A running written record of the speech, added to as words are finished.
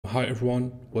Hi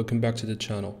everyone, welcome back to the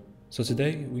channel. So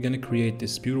today we're gonna create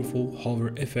this beautiful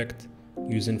hover effect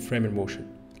using Framer Motion.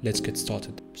 Let's get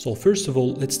started. So first of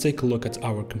all, let's take a look at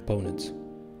our component.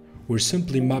 We're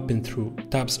simply mapping through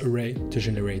tabs array to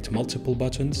generate multiple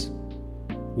buttons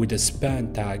with a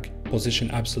span tag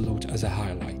position absolute as a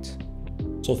highlight.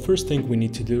 So first thing we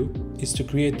need to do is to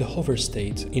create the hover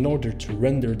state in order to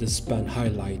render the span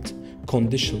highlight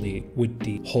conditionally with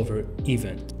the hover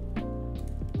event.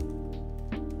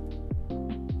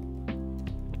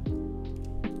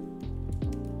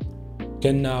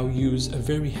 Can now use a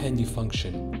very handy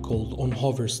function called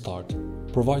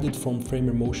onHoverStart, provided from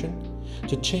Framer Motion,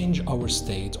 to change our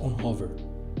state on hover.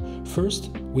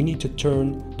 First, we need to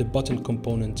turn the button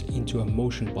component into a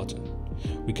motion button.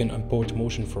 We can import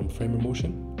motion from Framer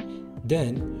Motion.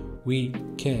 Then we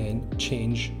can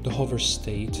change the hover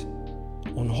state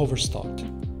on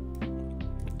HoverStart.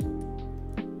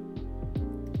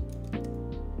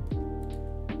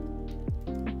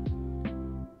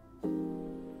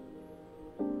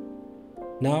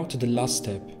 Now to the last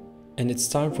step, and it's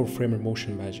time for Framer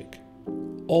Motion magic.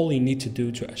 All you need to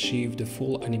do to achieve the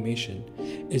full animation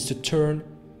is to turn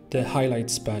the highlight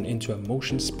span into a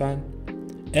motion span,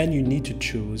 and you need to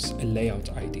choose a layout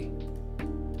ID.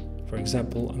 For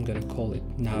example, I'm gonna call it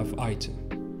nav item.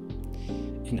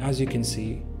 And as you can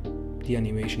see, the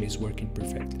animation is working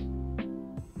perfectly.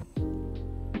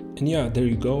 And yeah, there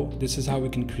you go. This is how we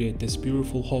can create this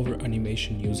beautiful hover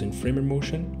animation using Framer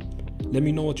Motion. Let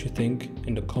me know what you think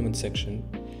in the comment section,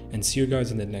 and see you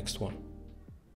guys in the next one.